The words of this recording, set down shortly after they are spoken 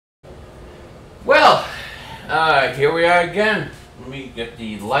Here we are again. Let me get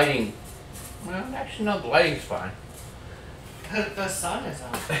the lighting. Well, actually, no, the lighting's fine. The sun is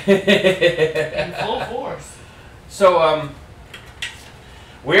out in full force. So,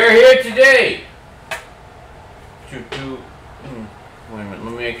 we're here today to do. Wait a minute.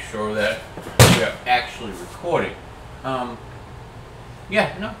 Let me make sure that we are actually recording.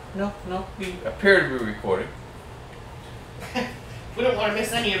 Yeah, no. We appear to be recording. We don't want to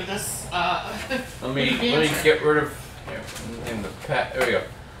miss any of this. Let me get rid of in the pad. There we go.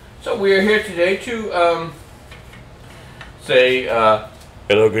 So we are here today to say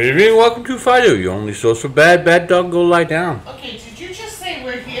hello, good evening, welcome to Phydeaux, your only source for bad dog. Go lie down. Okay, did you just say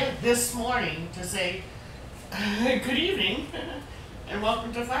we're here this morning to say good evening and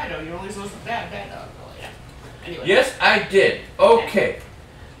welcome to Phydeaux, your only source for bad dog? Go lie down. Anyway. Yes, I did. Okay.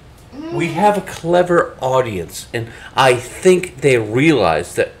 We have a clever audience, and I think they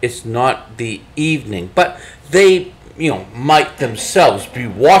realize that it's not the evening, but they, might themselves be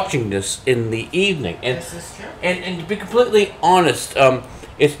watching this in the evening. And, this is true. And to be completely honest,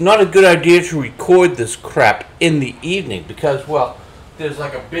 it's not a good idea to record this crap in the evening because, well, there's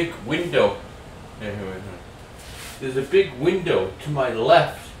like a big window. There's a big window to my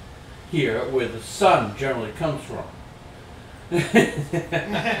left here where the sun generally comes from.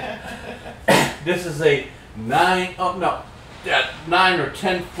 This is a 9 or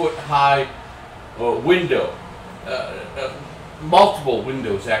 10 foot high window, multiple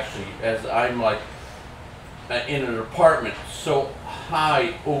windows actually, as I'm like in an apartment so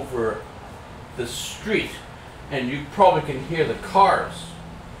high over the street, and you probably can hear the cars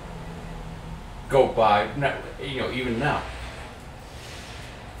go by, even now.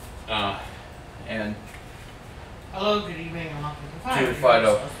 And hello, good evening, and welcome to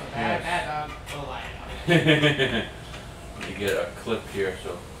Phydeaux. Bad dog, go lie Let me get a clip here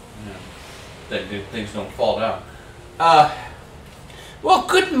so that things don't fall down. Well,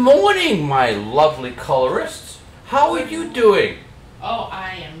 good morning, my lovely colorists. How are you doing? Oh,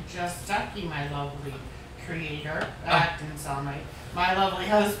 I am just Ducky, my lovely creator. That didn't sound right. My lovely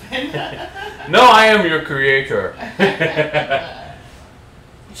husband. No, I am your creator.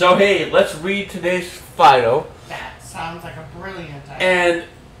 So, hey, let's read today's Phydeaux. That sounds like a brilliant idea.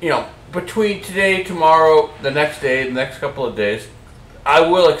 And, between today, tomorrow, the next day, the next couple of days, I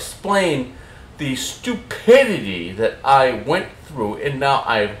will explain the stupidity that I went through, and now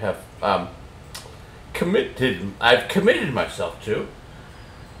I have committed myself to.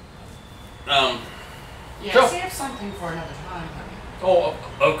 Save something for another time. Oh,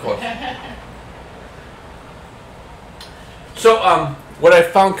 of course. So, what I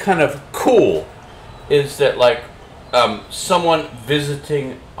found kind of cool is that, like, someone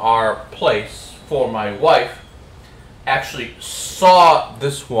visiting our place for my wife actually saw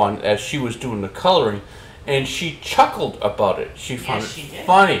this one as she was doing the coloring, and she chuckled about it. She found it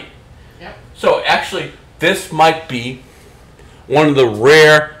funny. Yep. So actually, this might be one of the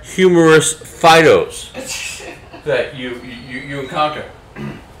rare humorous Phydeaux that you encounter.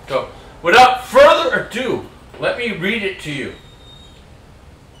 So, without further ado, let me read it to you.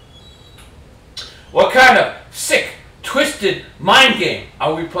 What kind of sick, twisted mind game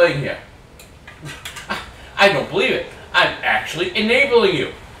are we playing here? I don't believe it. I'm actually enabling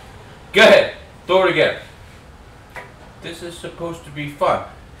you. Go ahead. Throw it again. This is supposed to be fun.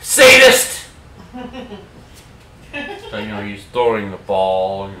 Sadist! So, he's throwing the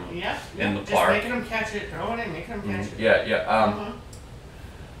ball in the park. Just making him catch it. Throw it in, making him catch it. Yeah.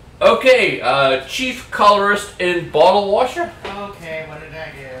 Okay, chief colorist in bottle washer? Okay, what did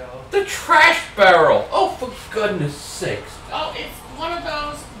I do? The trash barrel. Oh, for goodness sakes. Oh, it's one of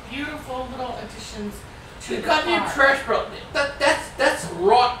those beautiful little additions to The goddamn trash barrel. That's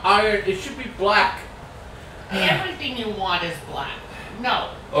wrought iron. It should be black. Everything you want is black. No.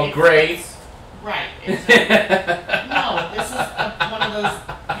 Oh, gray. Right. No, this is one of those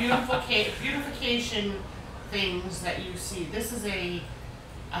beautification things that you see. This is a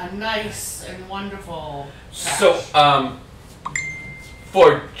nice and wonderful trash. So,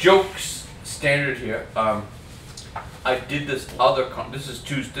 for jokes standard here, I did this other. This is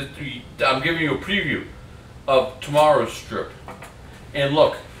Tuesday. I'm giving you a preview of tomorrow's strip, and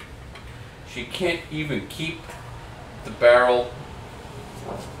look, she can't even keep the barrel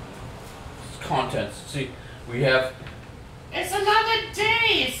contents. See, we have. It's another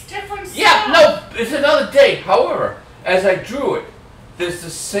day. It's different stuff. Yeah, no, it's another day. However, as I drew it, there's the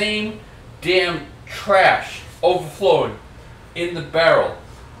same damn trash overflowing in the barrel,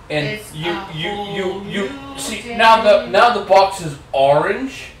 and it's you see day. now the box is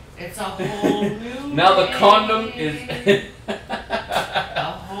orange. It's a whole new Now the day. condom is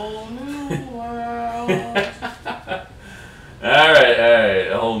a whole new world.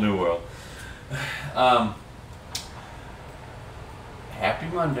 Happy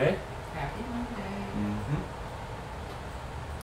Monday. Happy Monday. Mm-hmm.